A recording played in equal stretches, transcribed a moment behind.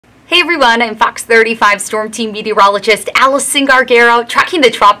Hey everyone, I'm Fox 35 Storm Team meteorologist Allison Gargaro, tracking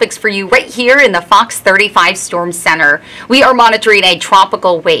the tropics for you right here in the Fox 35 Storm Center. We are monitoring a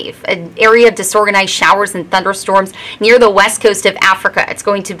tropical wave, an area of disorganized showers and thunderstorms near the west coast of Africa. It's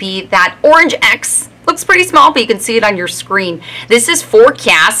going to be that orange X. Looks pretty small, but you can see it on your screen. This is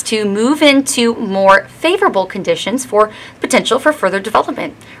forecast to move into more favorable conditions for potential for further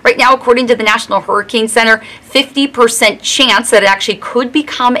development. Right now, according to the National Hurricane Center, 50% chance that it actually could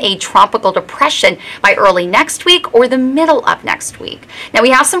become a tropical depression by early next week or the middle of next week. Now, we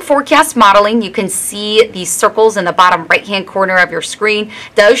have some forecast modeling. You can see these circles in the bottom right-hand corner of your screen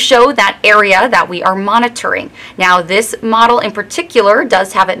does show that area that we are monitoring. Now, this model in particular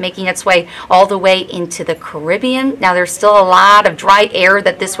does have it making its way all the way into the Caribbean. Now, there's still a lot of dry air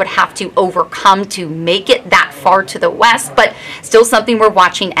that this would have to overcome to make it that far to the west, but still something we're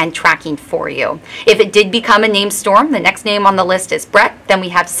watching and tracking for you. If it did become a named storm, the next name on the list is Brett. Then we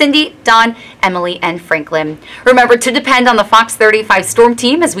have Cindy, Don, Emily, and Franklin. Remember to depend on the Fox 35 Storm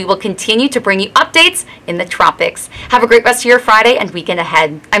Team as we will continue to bring you updates in the tropics. Have a great rest of your Friday and weekend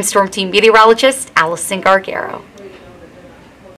ahead. I'm Storm Team meteorologist Allison Gargaro.